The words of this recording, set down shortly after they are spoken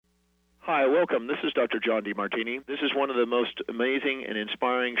Hi, welcome. This is Dr. John DeMartini. This is one of the most amazing and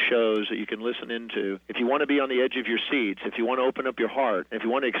inspiring shows that you can listen into. If you want to be on the edge of your seats, if you want to open up your heart, if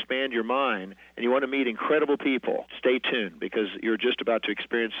you want to expand your mind, and you want to meet incredible people, stay tuned because you're just about to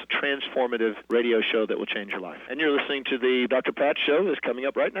experience a transformative radio show that will change your life. And you're listening to the Dr. Pat Show that's coming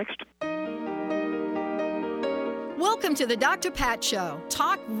up right next. Welcome to the Dr. Pat Show.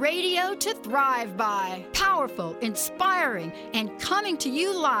 Talk radio to thrive by. Powerful, inspiring, and coming to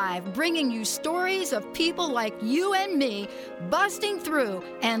you live, bringing you stories of people like you and me, busting through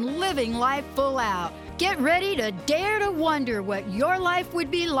and living life full out. Get ready to dare to wonder what your life would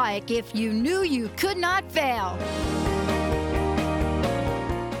be like if you knew you could not fail.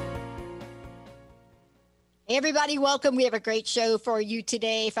 Hey everybody, welcome. We have a great show for you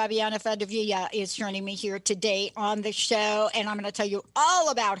today. Fabiana Fadavilla is joining me here today on the show, and I'm going to tell you all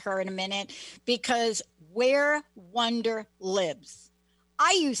about her in a minute because where wonder lives.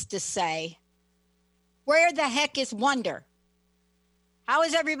 I used to say, where the heck is wonder? How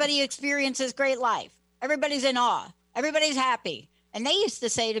is everybody experiences great life? Everybody's in awe. Everybody's happy. And they used to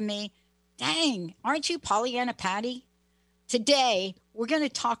say to me, dang, aren't you Pollyanna Patty? Today, we're going to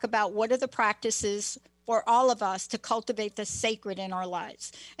talk about what are the practices for all of us to cultivate the sacred in our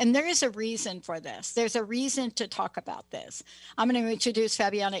lives. And there is a reason for this. There's a reason to talk about this. I'm going to introduce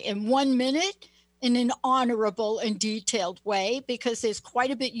Fabiana in 1 minute in an honorable and detailed way because there's quite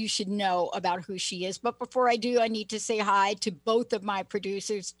a bit you should know about who she is. But before I do, I need to say hi to both of my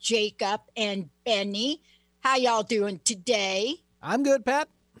producers, Jacob and Benny. How y'all doing today? I'm good, Pat.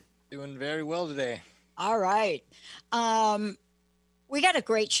 Doing very well today. All right. We got a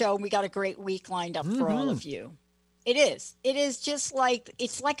great show. We got a great week lined up for all of you. It is. It is just like,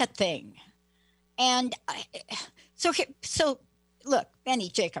 it's like a thing. And so look, Benny,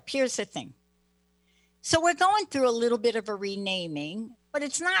 Jacob, here's the thing. So we're going through a little bit of a renaming, but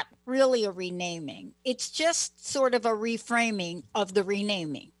it's not really a renaming. It's just sort of a reframing of the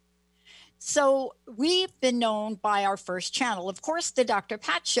renaming. So we've been known by our first channel. Of course, the Dr.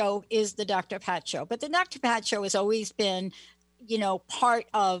 Pat Show is the Dr. Pat Show, but the Dr. Pat Show has always been, part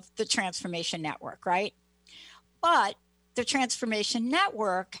of the Transformation Network, right? But the Transformation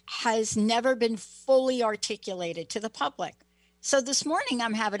Network has never been fully articulated to the public. So this morning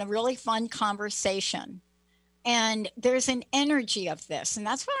I'm having a really fun conversation and there's an energy of this. And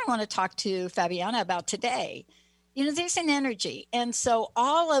that's what I want to talk to Fabiana about today. There's an energy. And so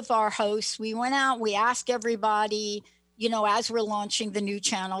all of our hosts, we went out, we asked everybody, as we're launching the new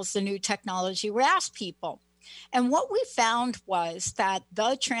channels, the new technology, we asked people. And what we found was that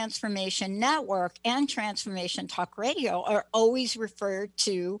the Transformation Network and Transformation Talk Radio are always referred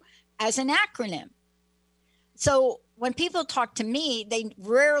to as an acronym. So when people talk to me, they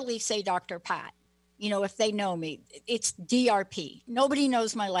rarely say Dr. Pat. If they know me, it's DRP. Nobody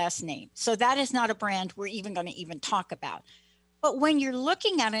knows my last name. So that is not a brand we're even going to even talk about. But when you're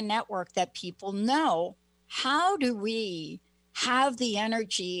looking at a network that people know, how do we have the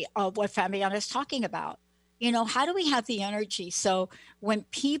energy of what Fabiana is talking about? How do we have the energy? So when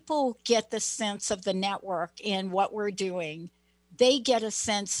people get the sense of the network and what we're doing, they get a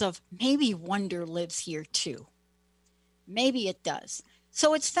sense of maybe wonder lives here too. Maybe it does.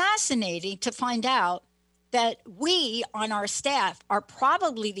 So it's fascinating to find out that we on our staff are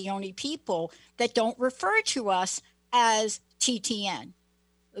probably the only people that don't refer to us as TTN,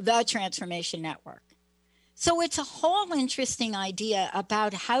 the Transformation Network. So it's a whole interesting idea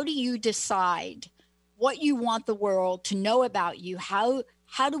about how do you decide what you want the world to know about you? How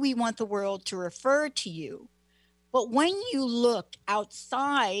do we want the world to refer to you? But when you look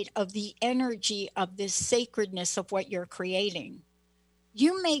outside of the energy of this sacredness of what you're creating,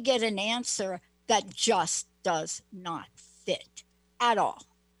 you may get an answer that just does not fit at all.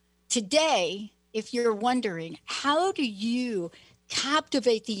 Today, if you're wondering, how do you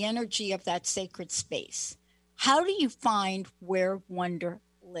captivate the energy of that sacred space? How do you find where wonder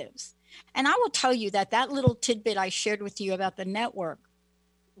lives? And I will tell you that little tidbit I shared with you about the network,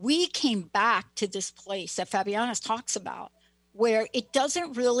 we came back to this place that Fabiana talks about, where it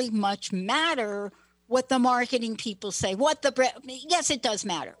doesn't really much matter what the marketing people say, yes, it does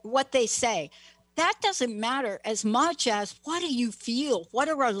matter, what they say. That doesn't matter as much as what do you feel? What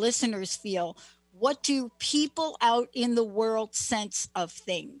do our listeners feel? What do people out in the world sense of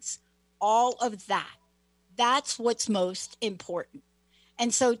things? All of that. That's what's most important.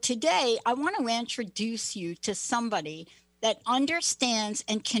 And so today, I want to introduce you to somebody that understands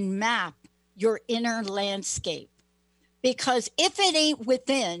and can map your inner landscape. Because if it ain't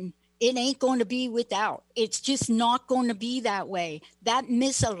within, it ain't going to be without. It's just not going to be that way. That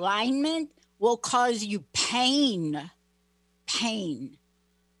misalignment will cause you pain.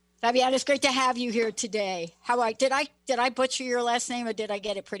 Fabiana, it's great to have you here today. Did I butcher your last name, or did I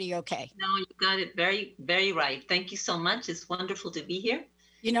get it pretty okay? No, you got it very, very right. Thank you so much. It's wonderful to be here.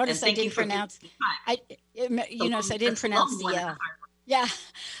 You notice I didn't pronounce. I didn't pronounce the L. Yeah.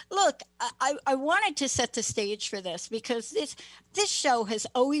 Look, I wanted to set the stage for this because this show has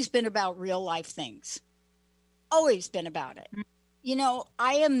always been about real life things. Always been about it. You know,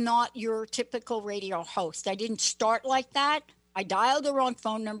 I am not your typical radio host. I didn't start like that. I dialed the wrong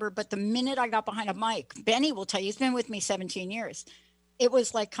phone number, but the minute I got behind a mic, Benny will tell you, he's been with me 17 years. It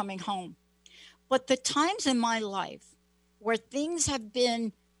was like coming home. But the times in my life where things have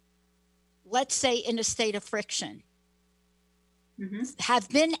been, let's say, in a state of friction, have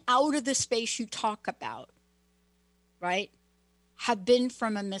been out of the space you talk about, right? Have been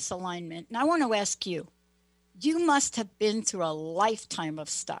from a misalignment. And I want to ask you, you must have been through a lifetime of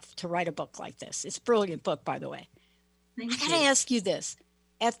stuff to write a book like this. It's a brilliant book, by the way. I got to ask you this.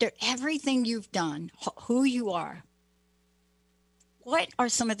 After everything you've done, who you are, what are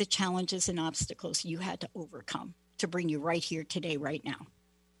some of the challenges and obstacles you had to overcome to bring you right here today, right now?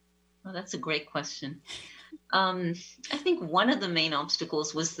 Well, that's a great question. I think one of the main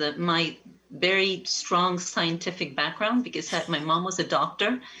obstacles was my very strong scientific background, because my mom was a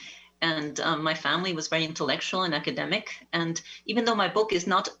doctor and my family was very intellectual and academic. And even though my book is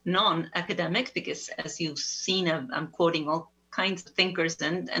not non-academic, because as you've seen, I'm quoting all kinds of thinkers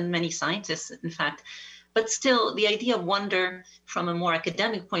and many scientists, in fact, but still the idea of wonder from a more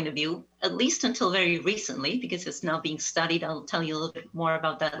academic point of view, at least until very recently, because it's now being studied, I'll tell you a little bit more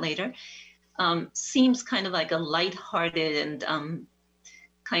about that later, seems kind of like a lighthearted and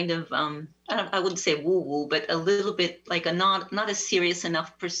I wouldn't say woo-woo, but a little bit like a not a serious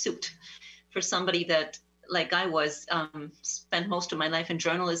enough pursuit for somebody that, like I was, spent most of my life in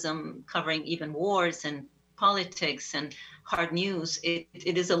journalism, covering even wars and politics and hard news. It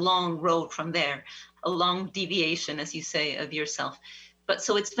is a long road from there, a long deviation, as you say, of yourself. But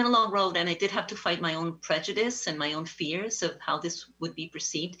so it's been a long road, and I did have to fight my own prejudice and my own fears of how this would be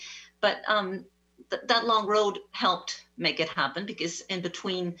perceived. But that long road helped make it happen, because in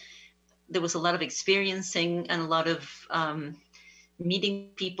between there was a lot of experiencing and a lot of meeting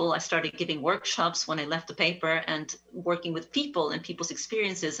people. I started giving workshops when I left the paper and working with people and people's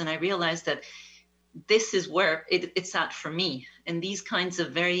experiences. And I realized that this is where it's at for me. And these kinds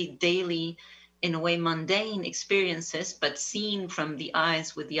of very daily, in a way, mundane experiences, but seen from the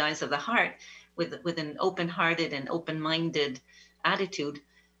eyes, with the eyes of the heart, with an open-hearted and open-minded attitude.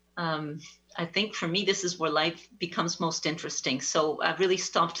 I think for me, this is where life becomes most interesting. So I've really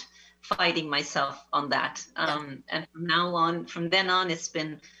stopped fighting myself on that. And from then on, it's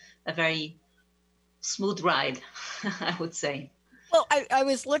been a very smooth ride, I would say. Well, I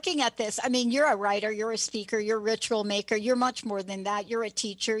was looking at this. I mean, you're a writer, you're a speaker, you're a ritual maker, you're much more than that. You're a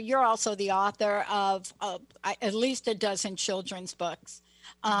teacher. You're also the author of at least a dozen children's books.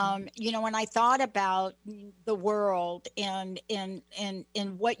 You know, when I thought about the world and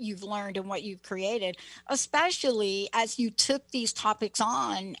what you've learned and what you've created, especially as you took these topics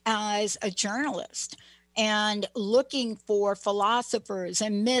on as a journalist and looking for philosophers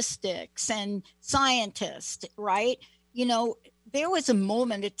and mystics and scientists, right? You know, there was a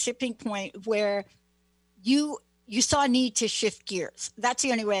moment, a tipping point where you saw a need to shift gears. That's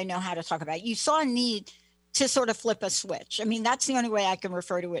the only way I know how to talk about it. You saw a need to sort of flip a switch. I mean, that's the only way I can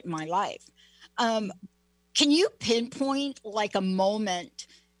refer to it in my life. Can you pinpoint like a moment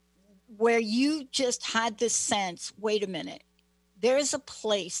where you just had this sense, wait a minute, there's a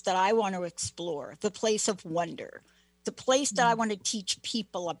place that I want to explore, the place of wonder, the place that I want to teach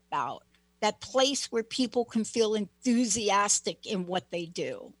people about, that place where people can feel enthusiastic in what they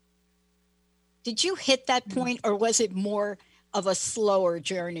do? Did you hit that point, or was it more of a slower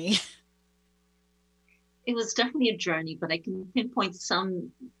journey? It was definitely a journey, but I can pinpoint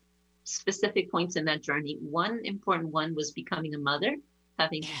some specific points in that journey. One important one was becoming a mother,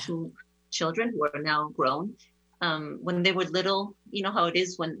 having two children who are now grown. When they were little, you know how it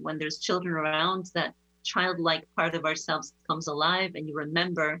is when there's children around, that childlike part of ourselves comes alive, and you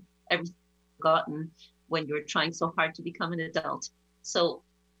remember everything forgotten when you're trying so hard to become an adult. So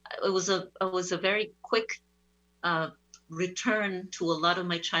it was a very quick return to a lot of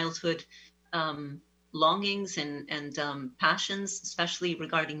my childhood longings and passions, especially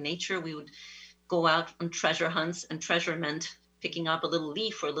regarding nature. We would go out on treasure hunts, and treasure meant picking up a little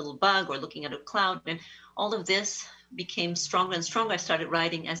leaf or a little bug or looking at a cloud. And all of this became stronger and stronger. I started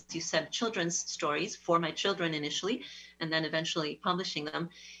writing, as you said, children's stories for my children initially, and then eventually publishing them.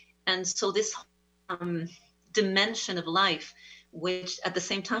 And so this dimension of life, which at the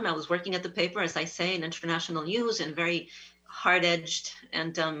same time I was working at the paper, as I say, in international news and very hard-edged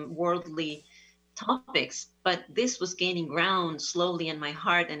and worldly topics, but this was gaining ground slowly in my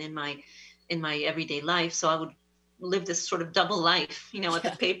heart and in my everyday life. So I would live this sort of double life, at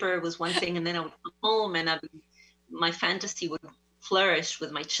the paper was one thing, and then I would come home and my fantasy would flourish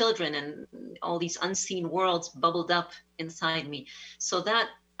with my children, and all these unseen worlds bubbled up inside me. So that,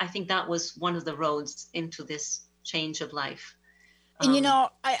 I think that was one of the roads into this change of life. And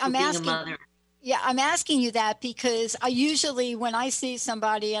I'm asking, a mother. Yeah, I'm asking you that because I usually, when I see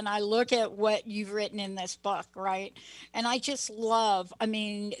somebody and I look at what you've written in this book, right? And I just love,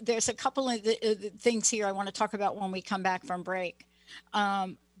 there's a couple of the things here I want to talk about when we come back from break.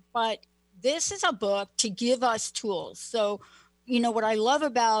 But this is a book to give us tools. So, what I love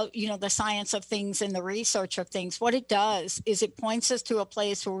about, the science of things and the research of things, what it does is it points us to a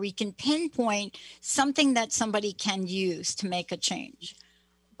place where we can pinpoint something that somebody can use to make a change.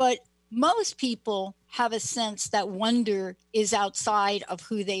 But most people have a sense that wonder is outside of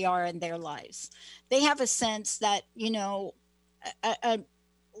who they are in their lives. They have a sense that,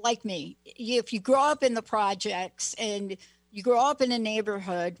 like me, if you grow up in the projects and you grow up in a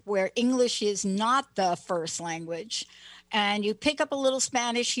neighborhood where English is not the first language, and you pick up a little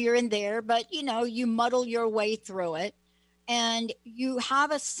Spanish here and there, but, you muddle your way through it, and you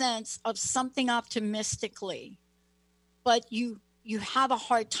have a sense of something optimistically, but you have a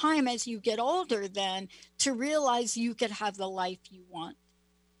hard time as you get older then to realize you could have the life you want.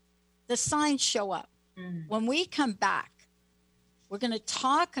 The signs show up. Mm. When we come back, we're going to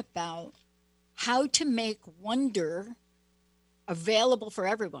talk about how to make wonder available for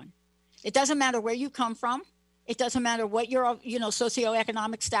everyone. It doesn't matter where you come from. It doesn't matter what your,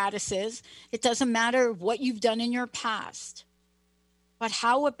 socioeconomic status is. It doesn't matter what you've done in your past. But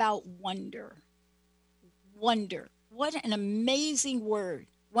how about wonder? Wonder. What an amazing word.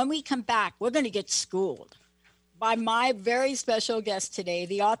 When we come back, we're going to get schooled by my very special guest today,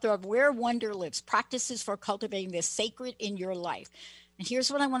 the author of Where Wonder Lives, Practices for Cultivating the Sacred in Your Life. And here's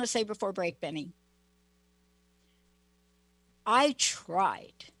what I want to say before break, Benny. I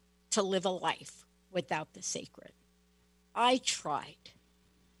tried to live a life without the sacred. I tried.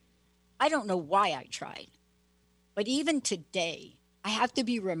 I don't know why I tried. But even today, I have to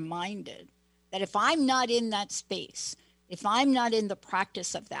be reminded that if I'm not in that space, if I'm not in the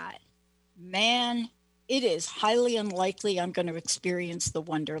practice of that, man, it is highly unlikely I'm going to experience the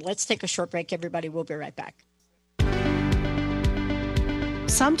wonder. Let's take a short break, everybody. We'll be right back.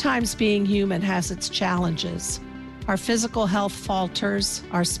 Sometimes being human has its challenges. Our physical health falters,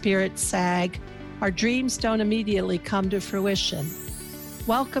 our spirits sag, our dreams don't immediately come to fruition.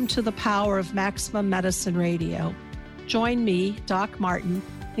 Welcome to the power of Maximum Medicine Radio. Join me, Doc Martin,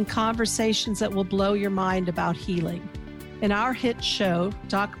 in conversations that will blow your mind about healing. In our hit show,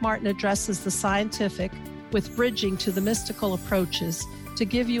 Doc Martin addresses the scientific with bridging to the mystical approaches to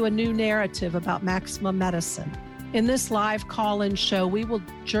give you a new narrative about maximum medicine. In this live call-in show, we will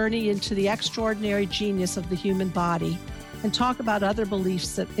journey into the extraordinary genius of the human body and talk about other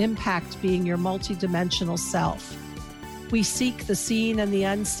beliefs that impact being your multidimensional self. We seek the seen and the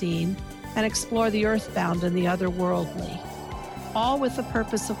unseen and explore the earthbound and the otherworldly, all with the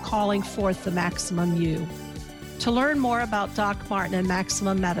purpose of calling forth the maximum you. To learn more about Doc Martin and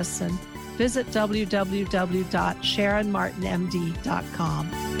Maximum Medicine, visit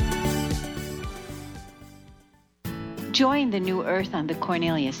www.sharonmartinmd.com. Join the New Earth on the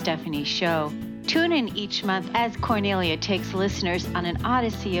Cornelia Stephanie Show. Tune in each month as Cornelia takes listeners on an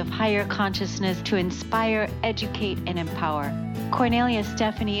odyssey of higher consciousness to inspire, educate, and empower. Cornelia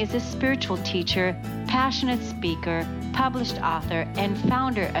Stephanie is a spiritual teacher, passionate speaker, published author, and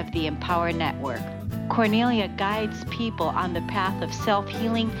founder of the Empower Network. Cornelia guides people on the path of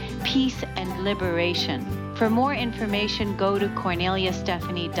self-healing, peace, and liberation. For more information, go to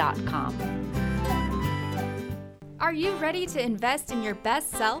corneliastephanie.com. Are you ready to invest in your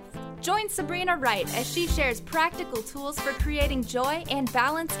best self? Join Sabrina Wright as she shares practical tools for creating joy and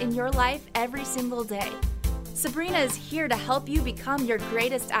balance in your life every single day. Sabrina is here to help you become your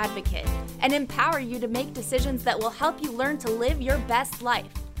greatest advocate and empower you to make decisions that will help you learn to live your best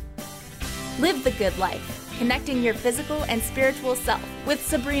life. Live the good life, connecting your physical and spiritual self with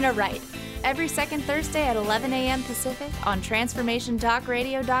Sabrina Wright. Every second Thursday at 11 a.m. Pacific on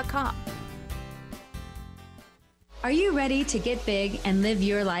TransformationTalkRadio.com. Are you ready to get big and live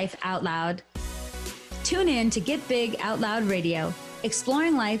your life out loud? Tune in to Get Big Out Loud Radio,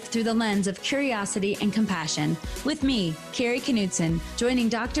 exploring life through the lens of curiosity and compassion, with me, Carrie Knudsen, joining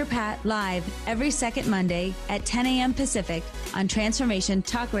Dr. Pat live every second Monday at 10 a.m. Pacific on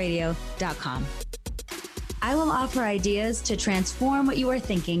TransformationTalkRadio.com. I will offer ideas to transform what you are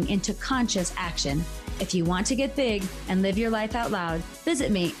thinking into conscious action If you want to get big and live your life out loud, visit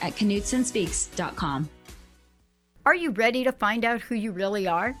me at KnutSonSpeaks.com. Are you ready to find out who you really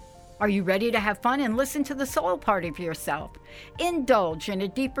are? Are you ready to have fun and listen to the soul part of yourself? Indulge in a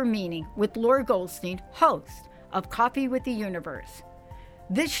deeper meaning with Laura Goldstein, host of Coffee with the Universe.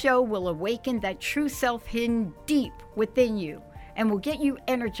 This show will awaken that true self hidden deep within you and will get you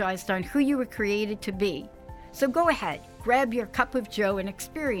energized on who you were created to be. So go ahead, grab your cup of joe and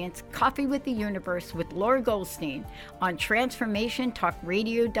experience Coffee with the Universe with Laura Goldstein on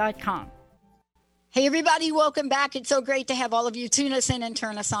TransformationTalkRadio.com. Hey everybody, welcome back. It's so great to have all of you tune us in and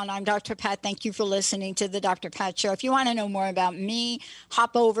turn us on. I'm Dr. Pat. Thank you for listening to the Dr. Pat Show. If you want to know more about me,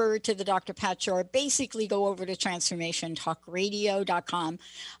 hop over to the Dr. Pat Show, or basically go over to TransformationTalkRadio.com.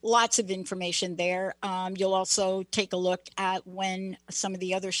 Lots of information there. You'll also take a look at when some of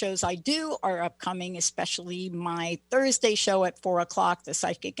the other shows I do are upcoming, especially my Thursday show at 4 o'clock, The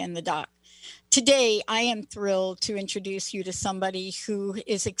Psychic and the Doc. Today, I am thrilled to introduce you to somebody who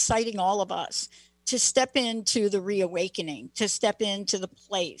is exciting all of us to step into the reawakening, to step into the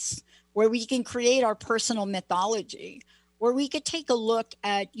place where we can create our personal mythology, where we could take a look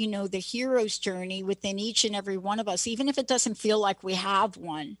at, the hero's journey within each and every one of us, even if it doesn't feel like we have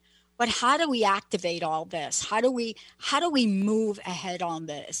one. But how do we activate all this? How do we move ahead on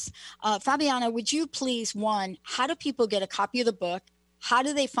this? Fabiana, would you please, how do people get a copy of the book? How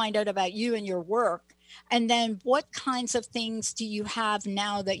do they find out about you and your work? And then what kinds of things do you have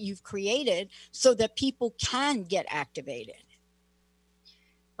now that you've created so that people can get activated?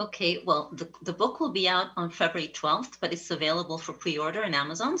 Okay, well, the book will be out on February 12th, but it's available for pre-order in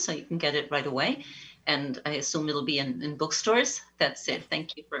Amazon, so you can get it right away. And I assume it'll be in bookstores. That's it.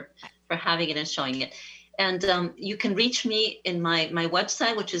 Thank you for having it and showing it. And you can reach me in my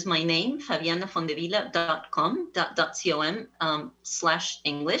website, which is my name,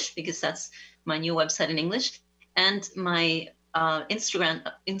 fabianafondevilla.com/English, because that's my new website in English. And my Instagram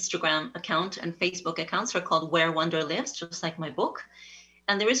account and Facebook accounts are called Where Wonder Lives, just like my book.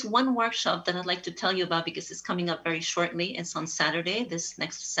 And there is one workshop that I'd like to tell you about because it's coming up very shortly. It's on Saturday, this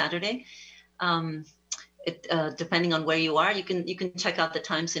next Saturday. Depending on where you are, you can check out the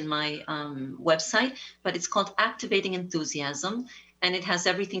times in my website, but it's called Activating Enthusiasm, and it has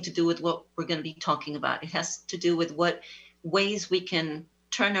everything to do with what we're going to be talking about. It has to do with what ways we can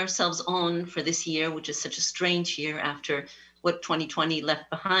turn ourselves on for this year, which is such a strange year after what 2020 left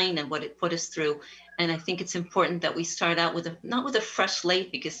behind and what it put us through. And I think it's important that we start out not with a fresh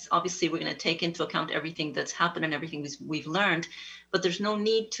slate, because obviously we're going to take into account everything that's happened and everything we've learned, but there's no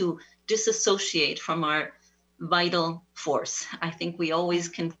need to disassociate from our vital force. I think we always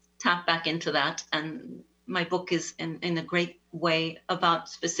can tap back into that. And my book is in a great way about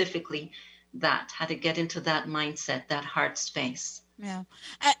specifically that, how to get into that mindset, that heart space. Yeah.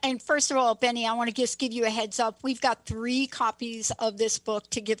 And first of all, Benny, I want to just give you a heads up. We've got 3 copies of this book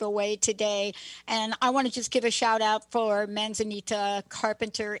to give away today. And I want to just give a shout out for Manzanita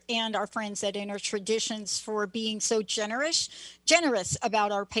Carpenter and our friends at Inner Traditions for being so generous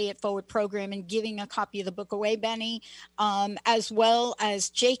about our Pay It Forward program and giving a copy of the book away, Benny, as well as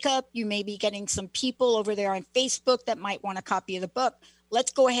Jacob. You may be getting some people over there on Facebook that might want a copy of the book.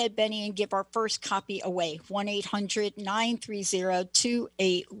 Let's go ahead, Benny, and give our first copy away,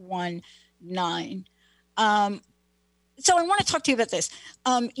 1-800-930-2819. So I want to talk to you about this.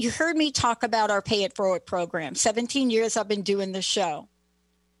 You heard me talk about our Pay It Forward program. 17 years I've been doing the show.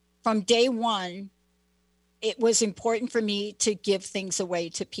 From day one, it was important for me to give things away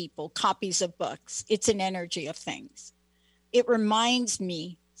to people, copies of books. It's an energy of things. It reminds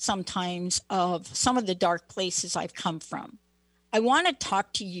me sometimes of some of the dark places I've come from. I want to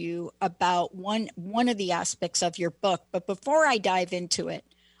talk to you about one of the aspects of your book, but before I dive into it,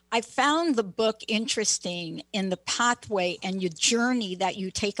 I found the book interesting in the pathway and your journey that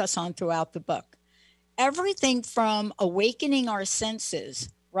you take us on throughout the book. Everything from awakening our senses,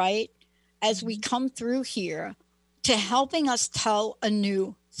 right, as we come through here, to helping us tell a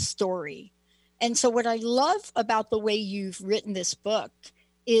new story. And so what I love about the way you've written this book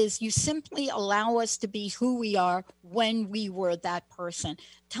is you simply allow us to be who we are when we were that person.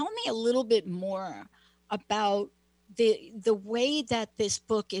 Tell me a little bit more about the way that this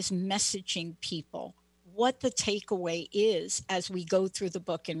book is messaging people, what the takeaway is as we go through the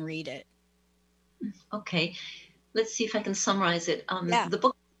book and read it. Okay, let's see if I can summarize it. The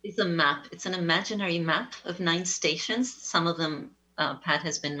book is a map. It's an imaginary map of 9 stations, some of them Pat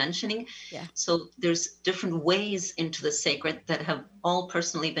has been mentioning. Yeah. So there's different ways into the sacred that have all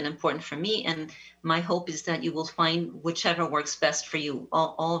personally been important for me. And my hope is that you will find whichever works best for you.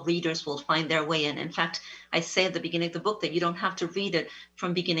 All readers will find their way in. In fact, I say at the beginning of the book that you don't have to read it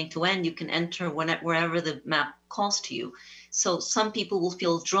from beginning to end. You can enter wherever the map calls to you. So some people will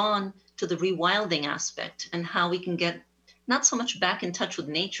feel drawn to the rewilding aspect and how we can get not so much back in touch with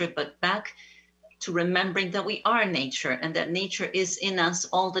nature, but back to remembering that we are nature and that nature is in us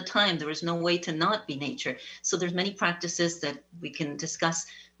all the time. There is no way to not be nature. So there's many practices that we can discuss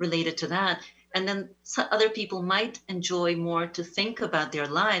related to that. And then other people might enjoy more to think about their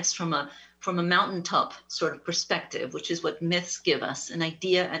lives from a mountaintop sort of perspective, which is what myths give us, an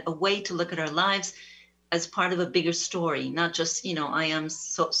idea, a way to look at our lives as part of a bigger story, not just, I am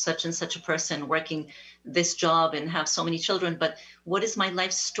such and such a person working this job and have so many children, but what is my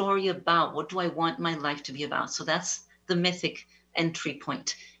life story about? What do I want my life to be about? So that's the mythic entry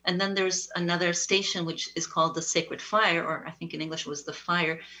point. And then there's another station, which is called the Sacred Fire, or I think in English was the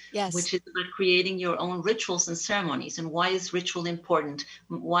Fire, Yes. which is about creating your own rituals and ceremonies. And why is ritual important?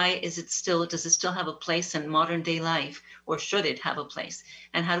 Why does it still have a place in modern day life, or should it have a place?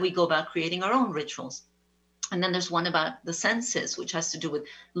 And how do we go about creating our own rituals? And then there's one about the senses, which has to do with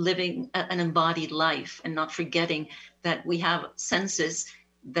living an embodied life and not forgetting that we have senses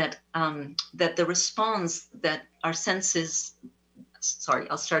that the response that our senses, sorry,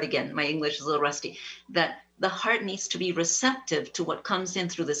 I'll start again. My English is a little rusty. That the heart needs to be receptive to what comes in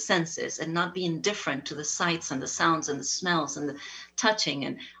through the senses and not be indifferent to the sights and the sounds and the smells and the touching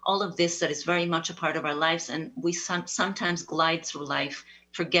and all of this that is very much a part of our lives. And we sometimes glide through life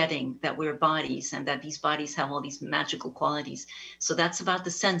forgetting that we're bodies and that these bodies have all these magical qualities. So that's about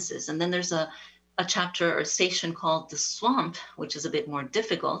the senses. And then there's a chapter or station called the Swamp, which is a bit more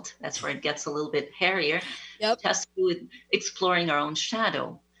difficult. That's where it gets a little bit hairier. Yep. It has to do with exploring our own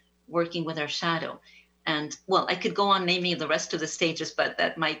shadow, working with our shadow. And well, I could go on naming the rest of the stages, but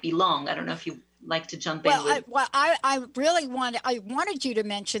that might be long. I don't know if you like to jump in with. I really wanted you to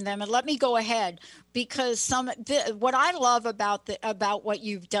mention them, and let me go ahead, because what I love about what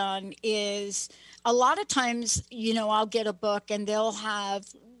you've done is a lot of times, I'll get a book and they'll have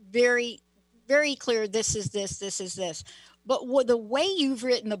very, very clear, this is this. But the way you've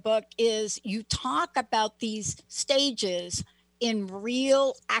written the book is you talk about these stages in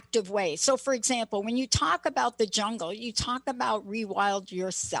real active ways. So for example, when you talk about the jungle, you talk about rewild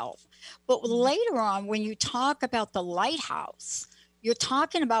yourself. But later on, when you talk about the lighthouse, you're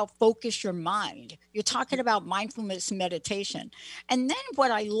talking about focus your mind. You're talking about mindfulness meditation. And then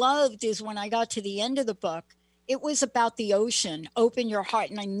what I loved is when I got to the end of the book, it was about the ocean, open your heart.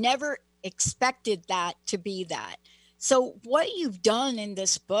 And I never expected that to be that. So what you've done in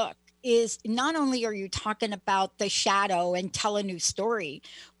this book is not only are you talking about the shadow and tell a new story,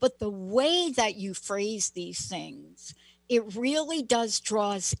 but the way that you phrase these things, it really does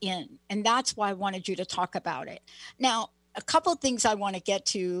draw us in. And that's why I wanted you to talk about it. Now, a couple of things I want to get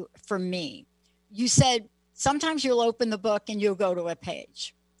to for me. You said sometimes you'll open the book and you'll go to a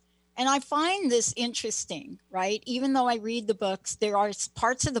page. And I find this interesting, right? Even though I read the books, there are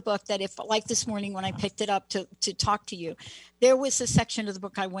parts of the book that like this morning when I picked it up to talk to you, there was a section of the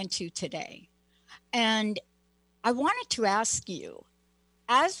book I went to today. And I wanted to ask you,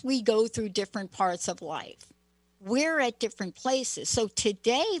 as we go through different parts of life, we're at different places. So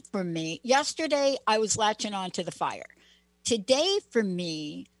today for me, yesterday I was latching on to the fire. Today for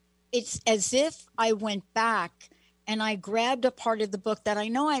me, it's as if I went back and I grabbed a part of the book that I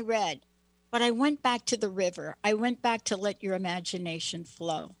know I read, but I went back to the river. I went back to let your imagination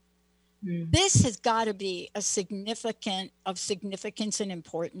flow. Mm. This has got to be of significance and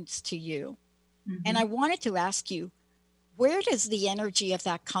importance to you. Mm-hmm. And I wanted to ask you, where does the energy of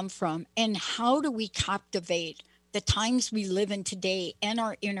that come from? And how do we captivate the times we live in today and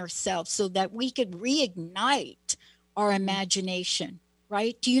our inner self so that we could reignite our imagination,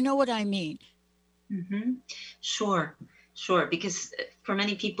 right? Do you know what I mean? Mm-hmm. Sure. Because for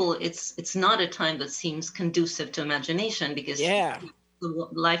many people, it's not a time that seems conducive to imagination because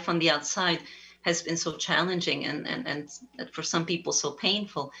life on the outside has been so challenging and for some people so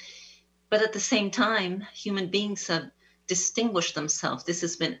painful. But at the same time, human beings have distinguished themselves. This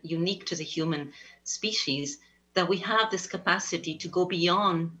has been unique to the human species, that we have this capacity to go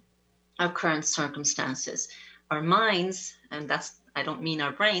beyond our current circumstances. Our minds, and I don't mean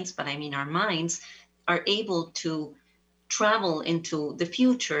our brains, but I mean our minds, are able to travel into the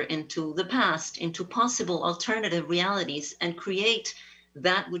future, into the past, into possible alternative realities, and create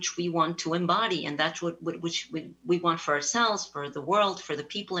that which we want to embody, and that's which we want for ourselves, for the world, for the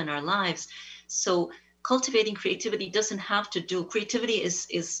people in our lives. So cultivating creativity doesn't have to do, creativity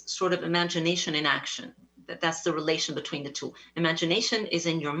is sort of imagination in action. That's the relation between the two. Imagination is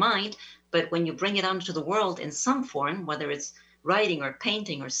in your mind, but when you bring it out into the world in some form, whether it's writing or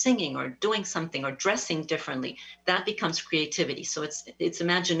painting or singing or doing something or dressing differently, that becomes creativity. So it's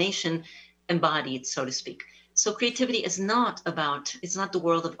imagination embodied, so to speak. So creativity is not it's not the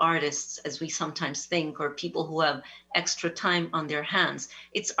world of artists as we sometimes think, or people who have extra time on their hands.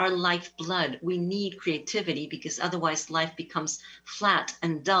 It's our lifeblood. We need creativity because otherwise life becomes flat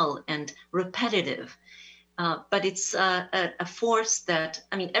and dull and repetitive. But it's a force that,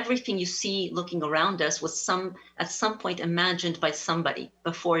 I mean, everything you see looking around us was at some point imagined by somebody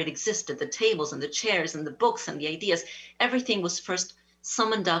before it existed. The tables and the chairs and the books and the ideas, everything was first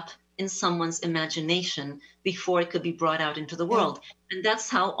summoned up in someone's imagination before it could be brought out into the world. And that's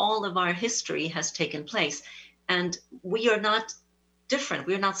how all of our history has taken place. And we are not different.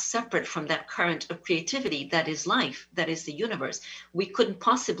 We're not separate from that current of creativity that is life, that is the universe. We couldn't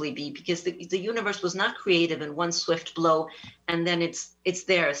possibly be, because the universe was not creative in one swift blow and then it's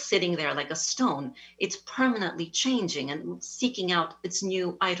there sitting there like a stone. It's permanently changing and seeking out its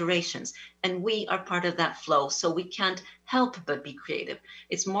new iterations. And we are part of that flow. So we can't help but be creative.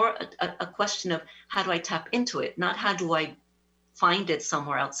 It's more a question of how do I tap into it, not how do I find it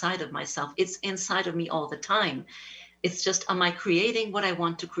somewhere outside of myself. It's inside of me all the time. It's just, am I creating what I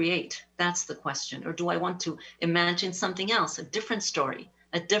want to create? That's the question. Or do I want to imagine something else, a different story,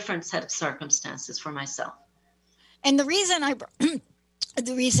 a different set of circumstances for myself? And the reason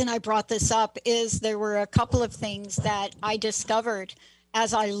I brought this up is there were a couple of things that I discovered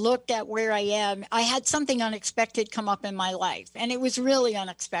as I looked at where I am. I had something unexpected come up in my life, and it was really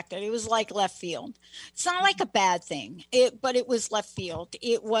unexpected. It was like left field. It's not like a bad thing, but it was left field.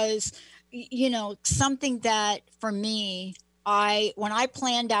 It was, something that for me, when I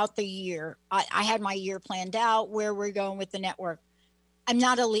planned out the year, I had my year planned out, where we're going with the network. I'm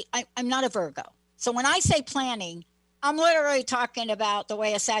not a Virgo. So when I say planning, I'm literally talking about the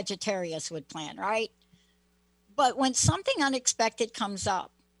way a Sagittarius would plan, right? But when something unexpected comes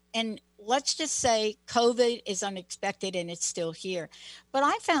up, and let's just say COVID is unexpected and it's still here, but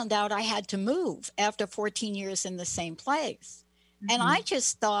I found out I had to move after 14 years in the same place. Mm-hmm. And I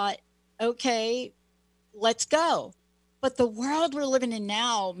just thought, okay, let's go. But the world we're living in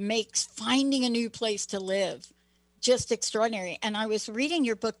now makes finding a new place to live just extraordinary. And I was reading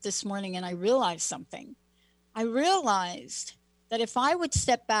your book this morning and I realized something. I realized that if I would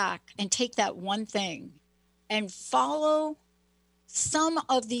step back and take that one thing and follow some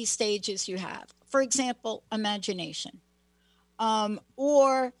of these stages you have, for example, imagination,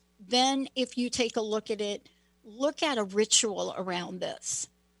 or then if you take a look at it, look at a ritual around this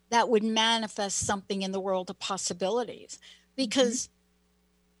that would manifest something in the world of possibilities, because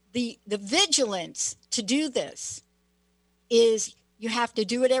the vigilance to do this is you have to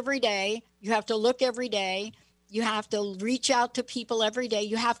do it every day. You have to look every day. You have to reach out to people every day.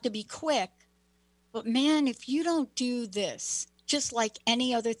 You have to be quick. But man, if you don't do this, just like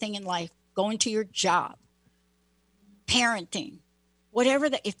any other thing in life, going to your job, parenting, whatever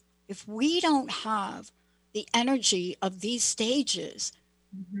if we don't have the energy of these stages,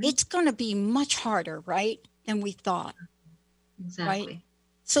 it's going to be much harder, right, than we thought. Exactly. Right?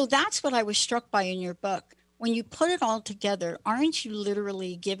 So that's what I was struck by in your book. When you put it all together, aren't you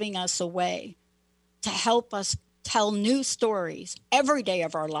literally giving us a way to help us tell new stories every day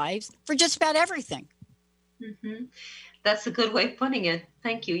of our lives for just about everything? Mm-hmm. That's a good way of putting it.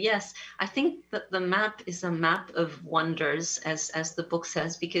 Thank you. Yes, I think that the map is a map of wonders, as the book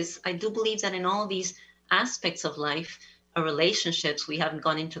says, because I do believe that in all these aspects of life, our relationships, we haven't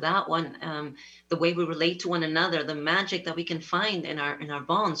gone into that one, the way we relate to one another, the magic that we can find in our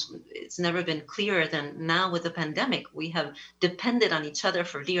bonds. It's never been clearer than now with the pandemic. We have depended on each other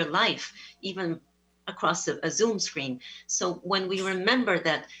for dear life, even across a Zoom screen. So when we remember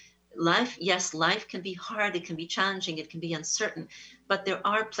that life can be hard, it can be challenging, it can be uncertain, but there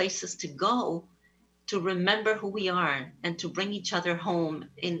are places to go to remember who we are and to bring each other home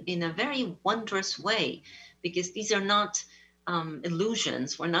in a very wondrous way, because these are not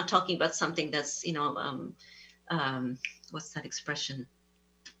illusions. We're not talking about something that's, what's that expression?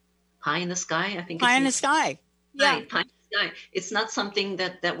 Pie in the sky, I think. Pie in the sky. Yeah. Right, pie in the sky. It's not something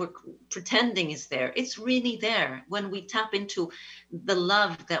that we're pretending is there. It's really there when we tap into the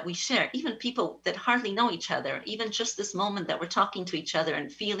love that we share. Even people that hardly know each other, even just this moment that we're talking to each other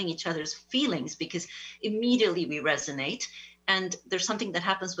and feeling each other's feelings, because immediately we resonate. And there's something that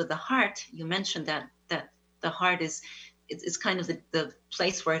happens with the heart. You mentioned that the heart is kind of the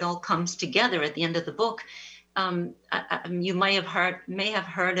place where it all comes together at the end of the book. You may have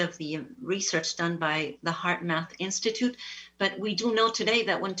heard of the research done by the HeartMath Institute, but we do know today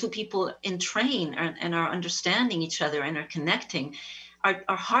that when two people entrain and are understanding each other and are connecting, our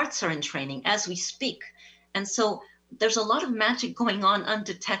hearts are entraining as we speak. And so there's a lot of magic going on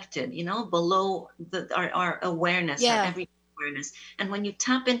undetected, below our awareness, our everyday awareness. And when you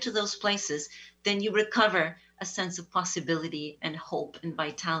tap into those places, then you recover a sense of possibility and hope and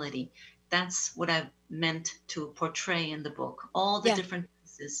vitality. That's what I've meant to portray in the book, all the different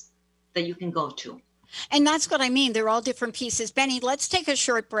pieces that you can go to. And that's what I mean. They're all different pieces. Benny, let's take a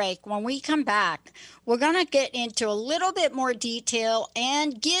short break. When we come back, we're going to get into a little bit more detail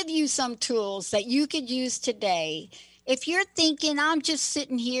and give you some tools that you could use today. If you're thinking, I'm just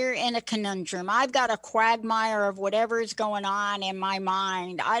sitting here in a conundrum, I've got a quagmire of whatever is going on in my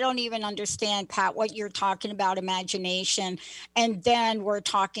mind. I don't even understand, Pat, what you're talking about, imagination. And then we're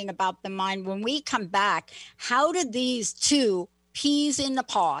talking about the mind. When we come back, how do these two peas in the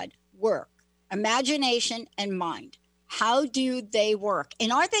pod work? Imagination and mind. How do they work?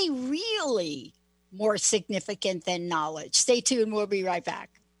 And are they really more significant than knowledge? Stay tuned. We'll be right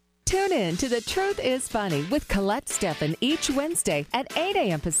back. Tune in to The Truth is Funny with Colette Steffen each Wednesday at 8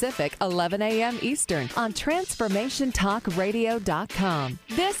 a.m. Pacific, 11 a.m. Eastern on TransformationTalkRadio.com.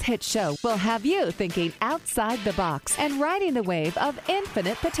 This hit show will have you thinking outside the box and riding the wave of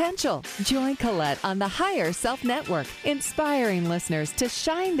infinite potential. Join Colette on the Higher Self Network, inspiring listeners to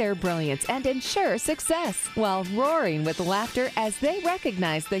shine their brilliance and ensure success while roaring with laughter as they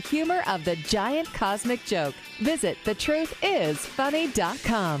recognize the humor of the giant cosmic joke. Visit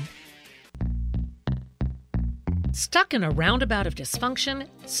thetruthisfunny.com. Stuck in a roundabout of dysfunction?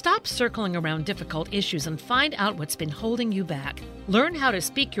 Stop circling around difficult issues and find out what's been holding you back. Learn how to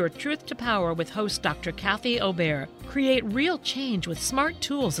speak your truth to power with host Dr. Kathy Obear. Create real change with smart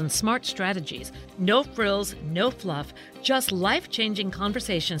tools and smart strategies. No frills, no fluff, just life-changing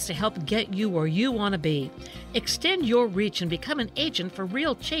conversations to help get you where you want to be. Extend your reach and become an agent for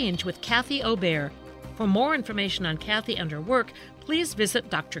real change with Kathy Obear. For more information on Kathy and her work, please visit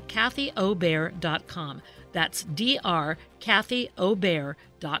drkathyobear.com. That's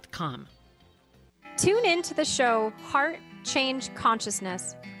drkathyobear.com. Tune in to the show Heart Change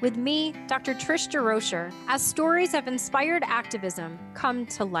Consciousness with me, Dr. Trish DeRocher, as stories of inspired activism come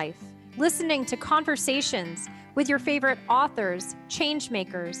to life. Listening to conversations with your favorite authors, change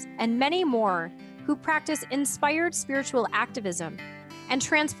makers, and many more who practice inspired spiritual activism and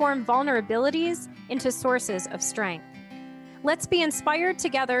transform vulnerabilities into sources of strength. Let's be inspired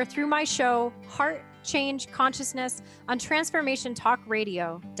together through my show, Heart Change Consciousness, on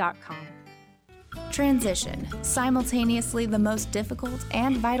TransformationTalkRadio.com. Transition, simultaneously the most difficult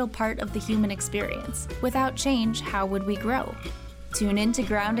and vital part of the human experience. Without change, how would we grow? Tune in to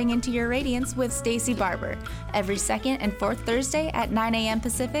Grounding into Your Radiance with Stacey Barber every second and fourth Thursday at 9 a.m.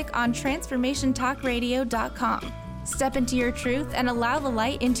 Pacific on TransformationTalkRadio.com. Step into your truth and allow the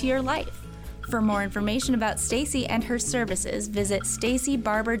light into your life. For more information about Stacey and her services, visit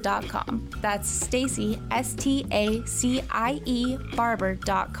staceybarber.com. That's Stacey, S-T-A-C-I-E,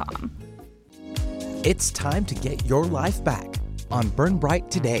 barber.com. It's time to get your life back on Burn Bright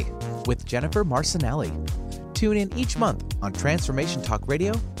Today with Jennifer Marcinelli. Tune in each month on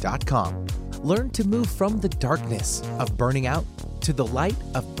TransformationTalkRadio.com. Learn to move from the darkness of burning out to the light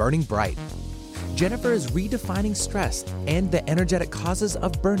of burning bright. Jennifer is redefining stress and the energetic causes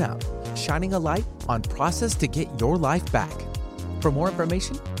of burnout, shining a light on process to get your life back. For more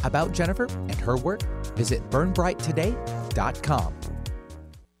information about Jennifer and her work, visit burnbrighttoday.com.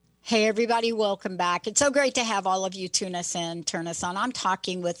 Hey, everybody, welcome back. It's so great to have all of you turn us on. I'm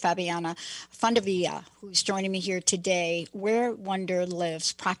talking with Fabiana Fondavia, who's joining me here today. Where Wonder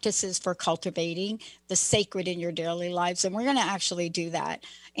Lives, practices for cultivating the sacred in your daily lives. And we're going to actually do that.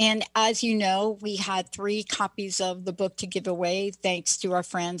 And as you know, we had 3 copies of the book to give away, thanks to our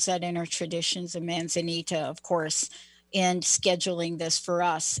friends at Inner Traditions and Manzanita, of course, in scheduling this for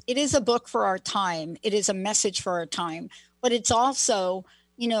us. It is a book for our time. It is a message for our time, but it's also,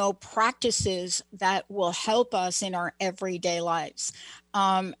 practices that will help us in our everyday lives.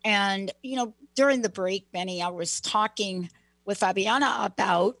 And during the break, Benny, I was talking with Fabiana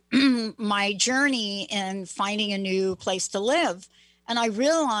about my journey in finding a new place to live. And I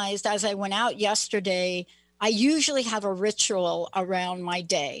realized as I went out yesterday, I usually have a ritual around my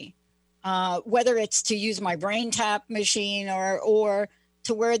day, whether it's to use my brain tap machine or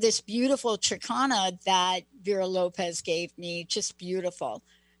to wear this beautiful Chicana that Vera Lopez gave me, just beautiful.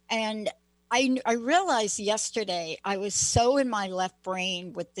 And I realized yesterday I was so in my left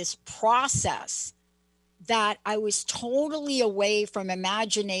brain with this process that I was totally away from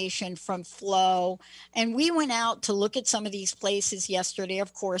imagination, from flow. And we went out to look at some of these places yesterday,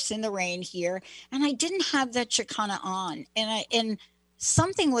 of course, in the rain here, and I didn't have that Chicana on, and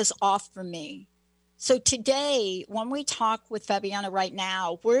something was off for me. So today, when we talk with Fabiana right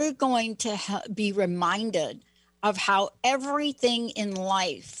now, we're going to be reminded of how everything in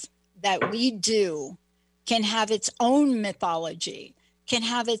life that we do can have its own mythology, can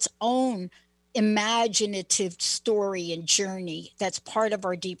have its own imaginative story and journey that's part of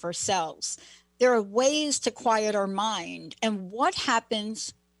our deeper selves. There are ways to quiet our mind. And what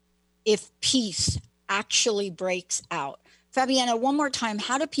happens if peace actually breaks out? Fabiana, one more time,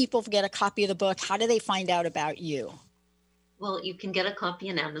 how do people get a copy of the book? How do they find out about you? Well, you can get a copy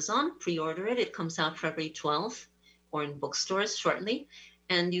on Amazon, pre-order it. It comes out February 12th or in bookstores shortly.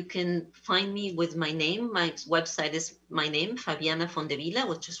 And you can find me with my name. My website is my name, Fabiana Fondevila,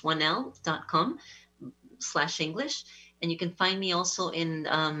 with just one L.com/English. And you can find me also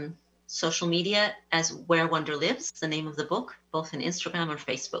in social media as Where Wonder Lives, the name of the book, both in Instagram or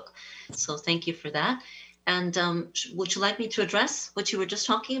Facebook. So thank you for that. And would you like me to address what you were just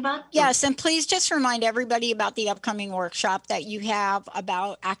talking about? Yes, and please just remind everybody about the upcoming workshop that you have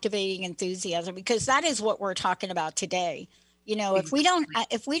about activating enthusiasm, because that is what we're talking about today. You know, if we don't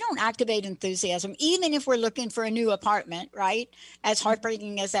activate enthusiasm, even if we're looking for a new apartment, right, as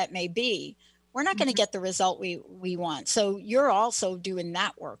heartbreaking as that may be, we're not going to get the result we want. So you're also doing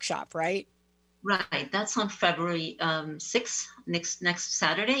that workshop, right? Right. That's on February 6th, next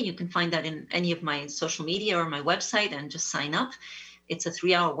Saturday. You can find that in any of my social media or my website and just sign up. It's a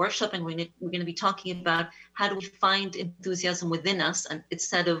 3-hour workshop, and we're going to be talking about how do we find enthusiasm within us, and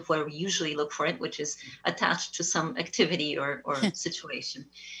instead of where we usually look for it, which is attached to some activity or situation.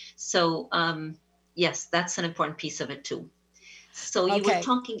 So yes, that's an important piece of it too. So you were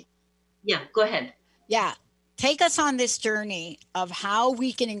talking, yeah, go ahead. Yeah. Take us on this journey of how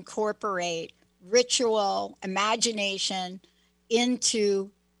we can incorporate ritual, imagination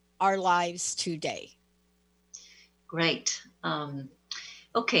into our lives today. Great.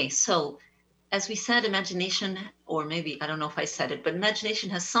 Okay, so as we said, imagination, or maybe, I don't know if I said it, but imagination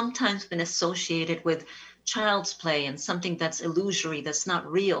has sometimes been associated with child's play and something that's illusory, that's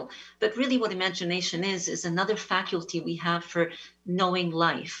not real. But really what imagination is another faculty we have for knowing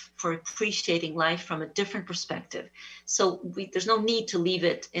life, for appreciating life from a different perspective. So there's no need to leave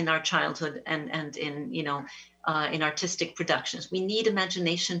it in our childhood and in, in artistic productions. We need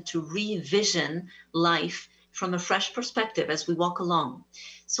imagination to revision life from a fresh perspective as we walk along.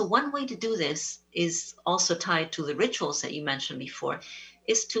 So one way to do this is also tied to the rituals that you mentioned before,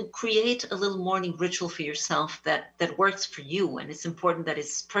 is to create a little morning ritual for yourself that works for you. And it's important that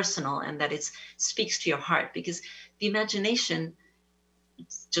it's personal and that it speaks to your heart, because the imagination,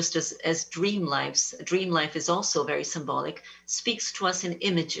 just as dream life is also very symbolic, speaks to us in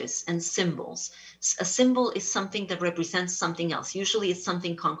images and symbols. A symbol is something that represents something else. Usually it's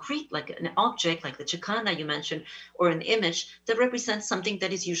something concrete, like an object, like the Chicana you mentioned, or an image that represents something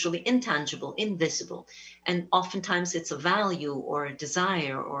that is usually intangible, invisible. And oftentimes it's a value or a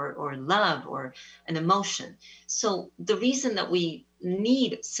desire or love or an emotion. So the reason that we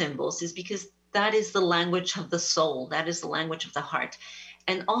need symbols is because that is the language of the soul. That is the language of the heart.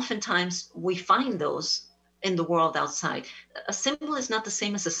 And oftentimes we find those in the world outside. A symbol is not the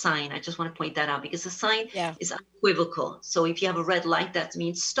same as a sign. I just want to point that out, because a sign is unequivocal. So if you have a red light, that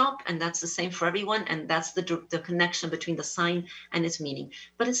means stop, and that's the same for everyone. And that's the connection between the sign and its meaning.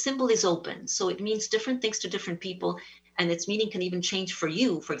 But a symbol is open. So it means different things to different people, and its meaning can even change for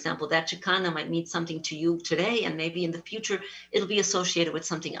you. For example, that Chicana might mean something to you today, and maybe in the future, it'll be associated with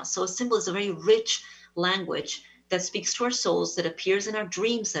something else. So a symbol is a very rich language that speaks to our souls, that appears in our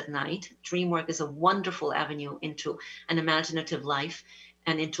dreams at night. Dream work is a wonderful avenue into an imaginative life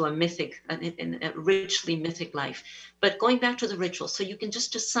and into a richly mythic life. But going back to the ritual, so you can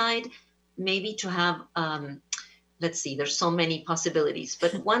just decide maybe to have, let's see, there's so many possibilities,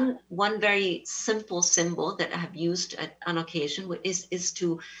 but one very simple symbol that I have used on occasion is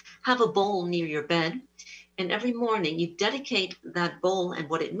to have a bowl near your bed. And every morning you dedicate that bowl and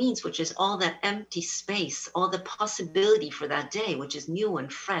what it means, which is all that empty space, all the possibility for that day, which is new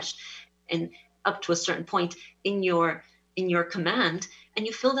and fresh and up to a certain point in your command. And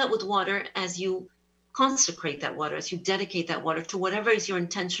you fill that with water as you consecrate that water, as you dedicate that water to whatever is your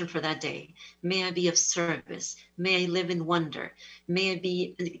intention for that day. May I be of service. May I live in wonder. May I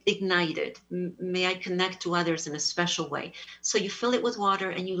be ignited. May I connect to others in a special way. So you fill it with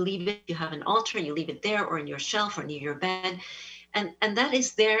water and you leave it. You have an altar, you leave it there or in your shelf or near your bed. And that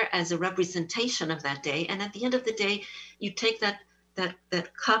is there as a representation of that day. And at the end of the day, you take that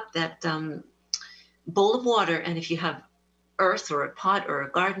cup, bowl of water, and if you have earth or a pot or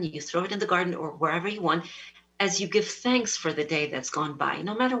a garden, you throw it in the garden or wherever you want, as you give thanks for the day that's gone by,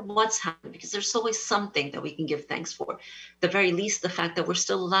 no matter what's happened, because there's always something that we can give thanks for. The very least, the fact that we're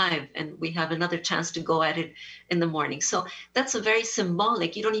still alive and we have another chance to go at it in the morning. So that's a very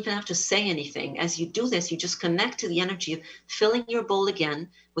symbolic, you don't even have to say anything. As you do this, you just connect to the energy of filling your bowl again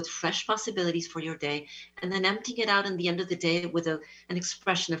with fresh possibilities for your day, and then emptying it out in the end of the day with an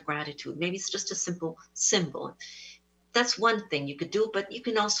expression of gratitude. Maybe it's just a simple symbol. That's one thing you could do, but you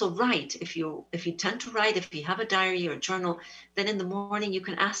can also write. If you tend to write, if you have a diary or a journal, then in the morning you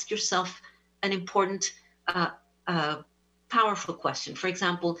can ask yourself an important, powerful question. For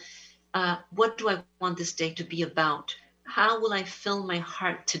example, what do I want this day to be about? How will I fill my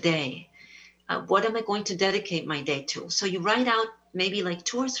heart today? What am I going to dedicate my day to? So you write out maybe like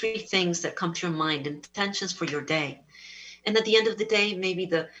 2 or 3 things that come to your mind, intentions for your day. And at the end of the day, maybe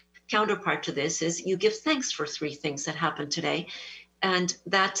the counterpart to this is you give thanks for 3 things that happened today, and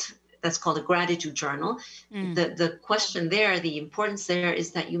that's called a gratitude journal. The question there, the importance there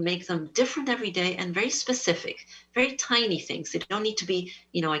is that you make them different every day and very specific, very tiny things. They don't need to be,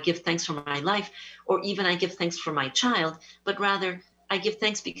 I give thanks for my life, or even I give thanks for my child, but rather I give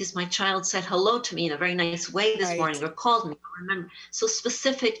thanks because my child said hello to me in a very nice way this morning, or called me, or remember. So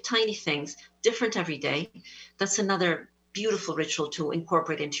specific, tiny things, different every day. That's another beautiful ritual to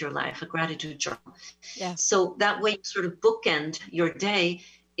incorporate into your life, a gratitude journal. Yeah. So that way you sort of bookend your day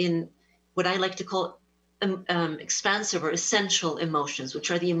in what I like to call expansive or essential emotions, which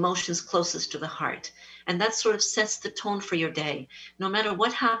are the emotions closest to the heart. And that sort of sets the tone for your day. No matter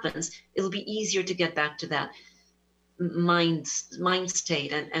what happens, it'll be easier to get back to that mind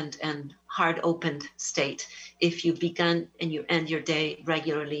state and heart-opened state if you begin and you end your day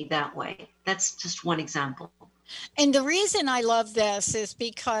regularly that way. That's just one example. And the reason I love this is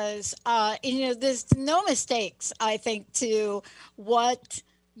because, there's no mistakes, I think, to what,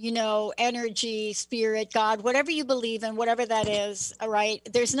 energy, spirit, God, whatever you believe in, whatever that is, all right?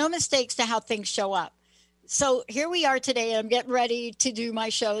 There's no mistakes to how things show up. So here we are today. I'm getting ready to do my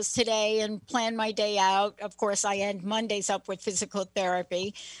shows today and plan my day out. Of course, I end Mondays up with physical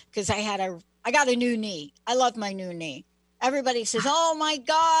therapy because I got a new knee. I love my new knee. Everybody says, oh my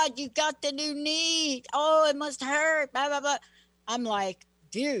God, you got the new knee. Oh, it must hurt, blah, blah, blah. I'm like,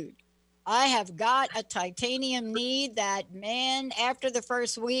 dude, I have got a titanium knee that, man, after the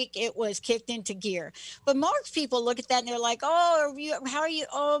first week, it was kicked into gear. But most people look at that and they're like, oh, how are you?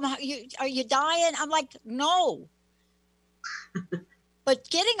 Oh, are you dying? I'm like, no. But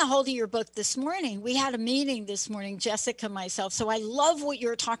getting a hold of your book this morning, we had a meeting this morning, Jessica and myself. So I love what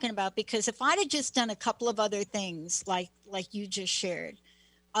you're talking about, because if I'd have just done a couple of other things like you just shared,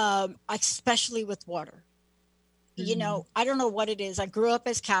 especially with water, I don't know what it is. I grew up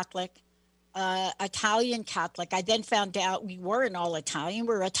as Catholic, Italian Catholic. I then found out we weren't all Italian.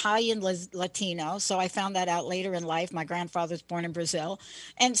 We're Italian Latino. So I found that out later in life. My grandfather was born in Brazil.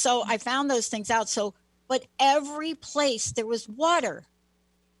 And so I found those things out. But every place there was water.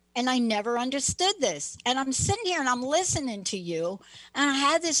 And I never understood this. And I'm sitting here and I'm listening to you. And I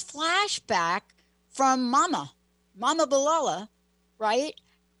had this flashback from Mama Bilala, right?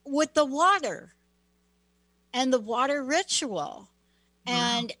 With the water and the water ritual. Wow.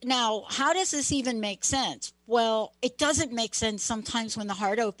 And now, how does this even make sense? Well, it doesn't make sense sometimes when the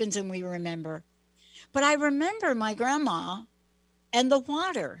heart opens and we remember. But I remember my grandma and the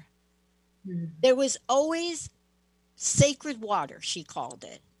water. There was always sacred water, she called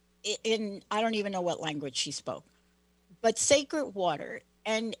it. I don't even know what language she spoke, but sacred water.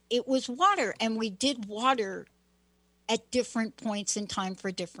 And it was water. And we did water at different points in time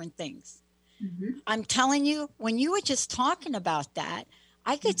for different things. Mm-hmm. I'm telling you, when you were just talking about that,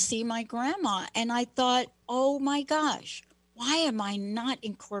 I could see my grandma and I thought, oh my gosh, why am I not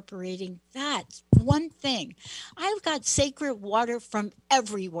incorporating that one thing? I've got sacred water from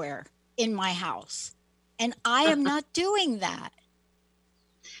everywhere in my house, and I am not doing that.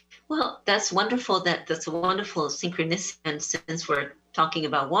 Well, that's wonderful. That's a wonderful synchronicity. And since we're talking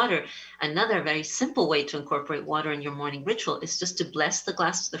about water, another very simple way to incorporate water in your morning ritual is just to bless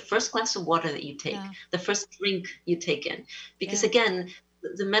the first glass of water that you take, the first drink you take in. Because again,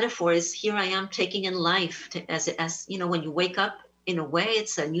 the metaphor is, here I am taking in life as when you wake up, in a way,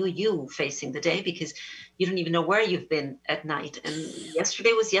 it's a new you facing the day, because you don't even know where you've been at night. And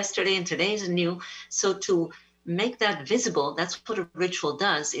yesterday was yesterday and today is new. So to make that visible, that's what a ritual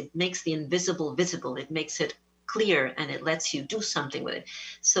does. It makes the invisible visible. It makes it clear, and it lets you do something with it.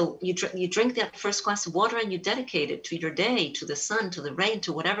 So you drink that first glass of water and you dedicate it to your day, to the sun, to the rain,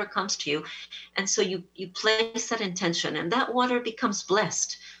 to whatever comes to you. And so you place that intention, and that water becomes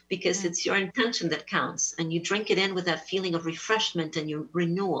blessed because it's your intention that counts, and you drink it in with that feeling of refreshment and your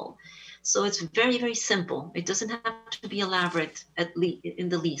renewal. So it's very, very simple. It doesn't have to be elaborate in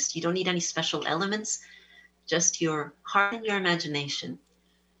the least. You don't need any special elements, just your heart and your imagination.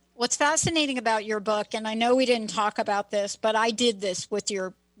 What's fascinating about your book, and I know we didn't talk about this, but I did this with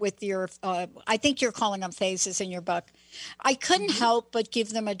your I think you're calling them phases in your book. I couldn't help but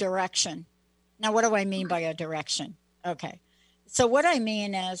give them a direction. Now, what do I mean by a direction? Okay. So what I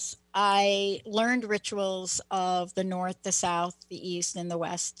mean is I learned rituals of the North, the South, the East, and the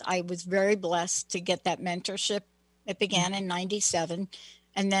West. I was very blessed to get that mentorship. It began in 97.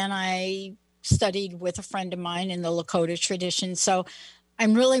 And then I studied with a friend of mine in the Lakota tradition. So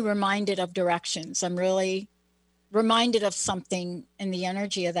I'm really reminded of directions. I'm really reminded of something in the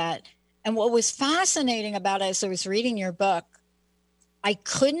energy of that. And what was fascinating about it, as I was reading your book, I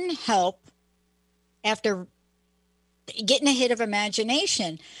couldn't help, after getting a hit of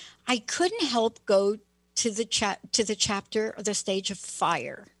imagination, I couldn't help go to the chapter or the stage of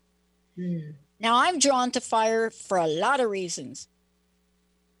fire. Now, I'm drawn to fire for a lot of reasons.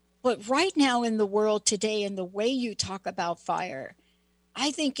 But right now in the world today, and the way you talk about fire,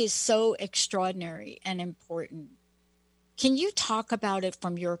 I think is so extraordinary and important. Can you talk about it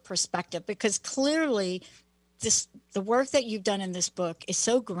from your perspective? Because clearly the work that you've done in this book is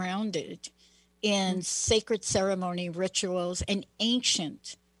so grounded in sacred ceremony, rituals, and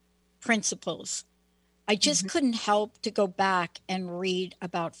ancient principles. I just couldn't help to go back and read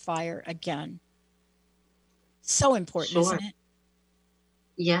about fire again. So important, isn't it?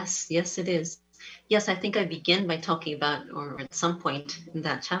 Yes, it is. Yes, I think I begin by talking about, or at some point in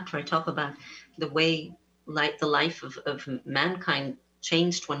that chapter, I talk about the way the life of mankind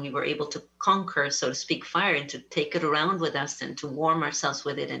changed when we were able to conquer, so to speak, fire, and to take it around with us and to warm ourselves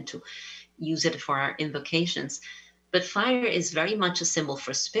with it and to use it for our invocations. But fire is very much a symbol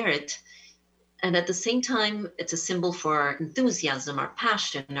for spirit. And at the same time, it's a symbol for our enthusiasm, our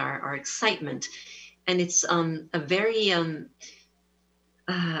passion, our excitement. And it's a very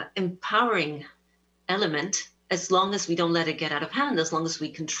empowering element, as long as we don't let it get out of hand, as long as we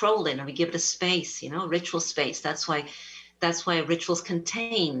control it and we give it a space, ritual space. That's why rituals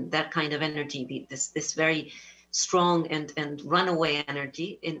contain that kind of energy, this very strong and runaway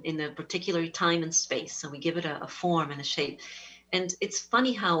energy in a particular time and space. So we give it a form and a shape. And it's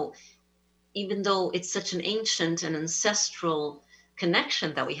funny how, even though it's such an ancient and ancestral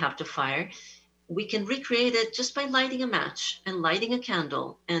connection that we have to fire, we can recreate it just by lighting a match and lighting a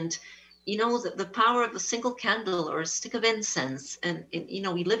candle. And the power of a single candle or a stick of incense. And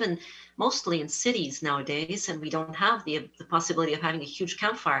we live mostly in cities nowadays, and we don't have the possibility of having a huge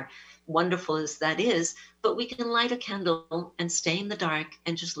campfire, wonderful as that is, but we can light a candle and stay in the dark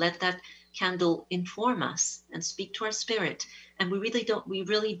and just let that candle inform us and speak to our spirit. And we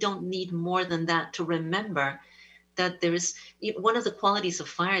really don't need more than that to remember that there is one of the qualities of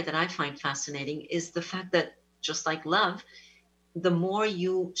fire that I find fascinating is the fact that, just like love, the more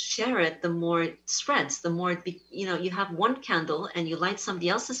you share it, the more it spreads, the more you have one candle and you light somebody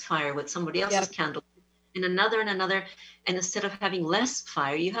else's fire with somebody else's candle, and another, and instead of having less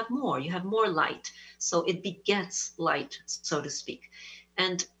fire, you have more light. So it begets light, so to speak.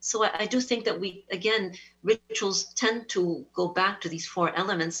 And so I do think that rituals tend to go back to these four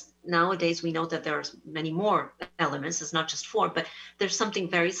elements. Nowadays, we know that there are many more elements. It's not just four, but there's something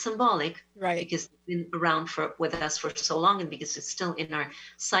very symbolic, right? Because it's been around with us for so long, and because it's still in our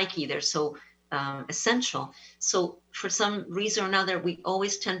psyche, they're so essential. So for some reason or another, we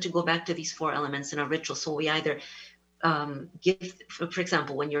always tend to go back to these four elements in our ritual. So we either give, for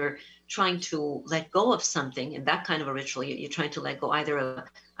example, when you're trying to let go of something in that kind of a ritual, you're trying to let go either of,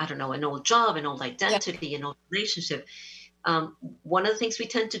 an old job, an old identity, an old relationship. One of the things we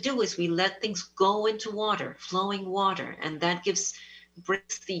tend to do is we let things go into water, flowing water, and that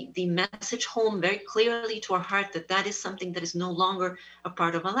brings the message home very clearly to our heart that is something that is no longer a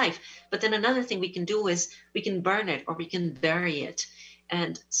part of our life. But then another thing we can do is we can burn it or we can bury it.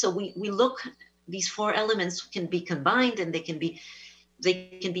 And so we look, these four elements can be combined and they can be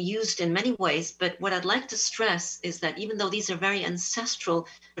used in many ways. But what I'd like to stress is that even though these are very ancestral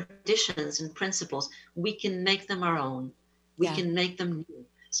traditions and principles, we can make them our own. We can make them new.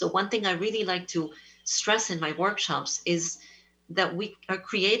 So one thing I really like to stress in my workshops is that we are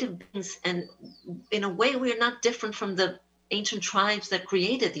creative beings, and in a way we're not different from the ancient tribes that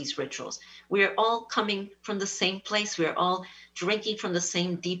created these rituals. We are all coming from the same place. We are all drinking from the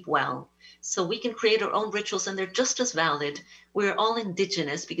same deep well. So we can create our own rituals, and they're just as valid. We're all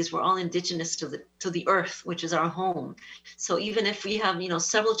indigenous because we're all indigenous to the earth, which is our home. So even if we have,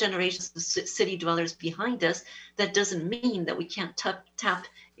 several generations of city dwellers behind us, that doesn't mean that we can't tap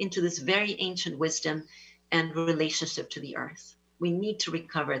into this very ancient wisdom and relationship to the earth. We need to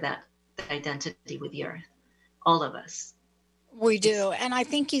recover that identity with the earth, all of us. We do. And I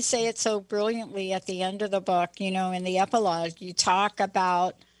think you say it so brilliantly at the end of the book, you know, in the epilogue, you talk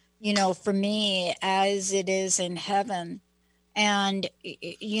about, you know, for me, as it is in heaven. And,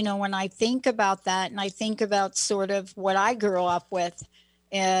 you know, when I think about that, and I think about sort of what I grew up with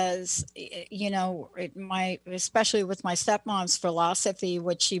is, you know, especially with my stepmom's philosophy,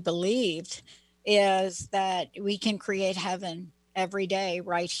 what she believed is that we can create heaven every day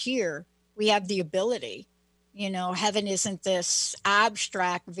right here. We have the ability. You know, heaven isn't this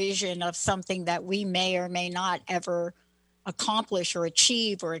abstract vision of something that we may or may not ever accomplish or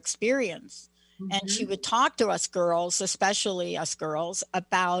achieve or experience. Mm-hmm. And she would talk to us girls, especially us girls,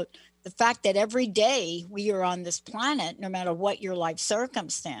 about the fact that every day we are on this planet, no matter what your life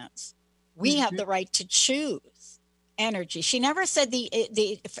circumstance, we have the right to choose energy. She never said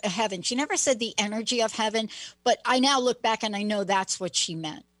the heaven. She never said the energy of heaven, but I now look back and I know that's what she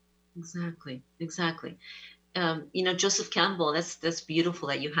meant. Exactly. You know, Joseph Campbell, that's beautiful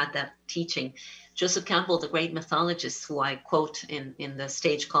that you had that teaching. Joseph Campbell, the great mythologist who I quote in the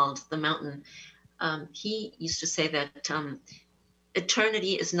stage called The Mountain, he used to say that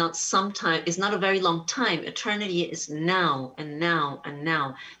eternity is not a very long time. Eternity is now and now and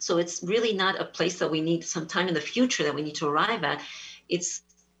now. So it's really not a place that we need some time in the future that we need to arrive at. It's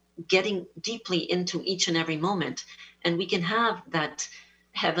getting deeply into each and every moment. And we can have that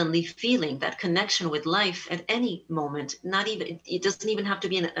heavenly feeling, that connection with life at any moment. It doesn't even have to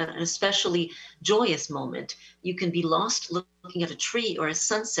be an especially joyous moment. You can be lost looking at a tree or a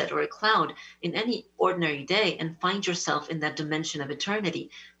sunset or a cloud in any ordinary day and find yourself in that dimension of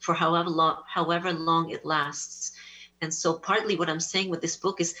eternity for however long it lasts. And so partly what I'm saying with this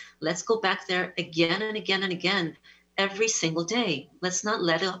book is, let's go back there again and again and again every single day. Let's not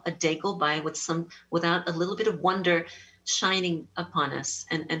let a day go by without a little bit of wonder shining upon us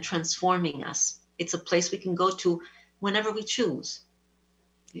and transforming us. It's a place we can go to whenever we choose.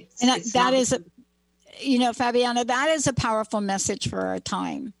 Fabiana, that is a powerful message for our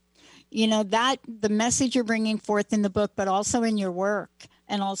time. You know, that the message you're bringing forth in the book, but also in your work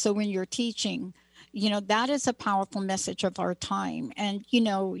and also in your teaching, you know, that is a powerful message of our time. And, you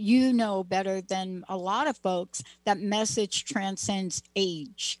know better than a lot of folks that message transcends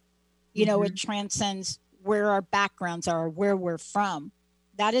age. You know, it transcends where our backgrounds are, where we're from.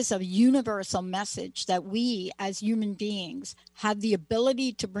 That is a universal message that we as human beings have the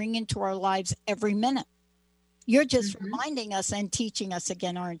ability to bring into our lives every minute. You're just reminding us and teaching us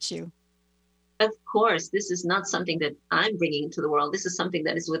again, aren't you? Of course, this is not something that I'm bringing into the world. This is something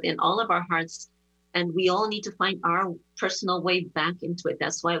that is within all of our hearts, and we all need to find our personal way back into it.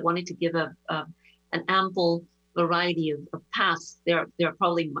 That's why I wanted to give an ample variety of paths. There are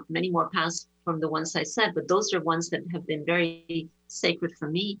probably many more paths from the ones I said, but those are ones that have been very sacred for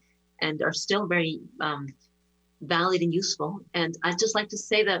me and are still very valid and useful. And I'd just like to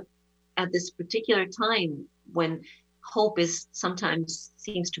say that at this particular time when hope sometimes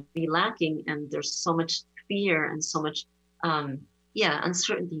seems to be lacking and there's so much fear and so much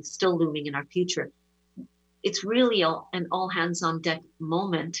uncertainty still looming in our future, it's really an all hands on deck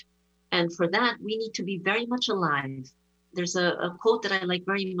moment. And for that, we need to be very much alive. There's a quote that I like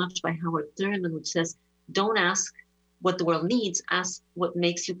very much by Howard Thurman, which says, don't ask what the world needs, ask what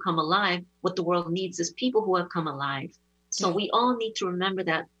makes you come alive. What the world needs is people who have come alive. So we all need to remember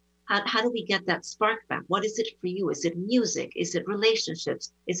that. How do we get that spark back? What is it for you? Is it music? Is it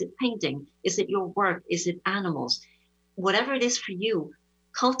relationships? Is it painting? Is it your work? Is it animals? Whatever it is for you,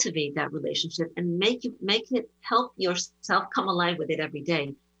 cultivate that relationship and make it help yourself come alive with it every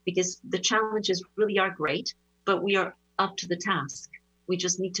day, because the challenges really are great, but we are up to the task. We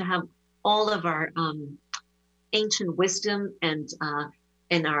just need to have all of our ancient wisdom and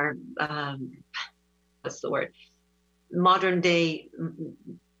our modern day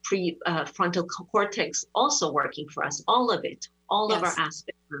prefrontal cortex also working for us. All of it, all of our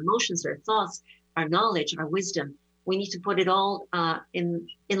aspects, our emotions, our thoughts, our knowledge, our wisdom. We need to put it all in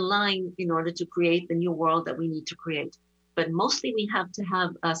line in order to create the new world that we need to create. But mostly we have to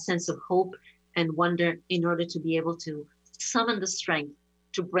have a sense of hope and wonder in order to be able to summon the strength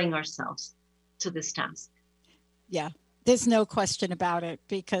to bring ourselves to this task. Yeah, there's no question about it,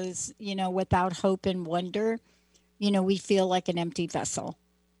 because, you know, without hope and wonder, you know, we feel like an empty vessel,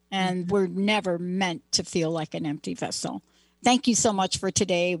 and we're never meant to feel like an empty vessel. Thank you so much for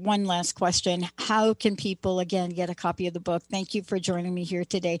today. One last question. How can people, again, get a copy of the book? Thank you for joining me here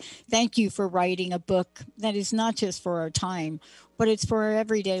today. Thank you for writing a book that is not just for our time, but it's for our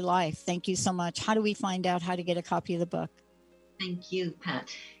everyday life. Thank you so much. How do we find out how to get a copy of the book? Thank you, Pat.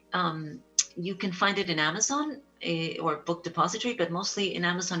 You can find it in Amazon or Book Depository, but mostly in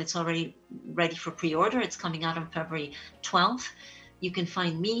Amazon. It's already ready for pre-order. It's coming out on February 12th. You can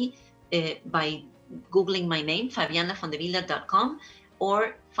find me by Googling my name, fabianafondevilla.com,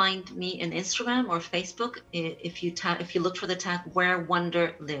 or find me in Instagram or Facebook if you look for the tag Where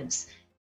Wonder Lives.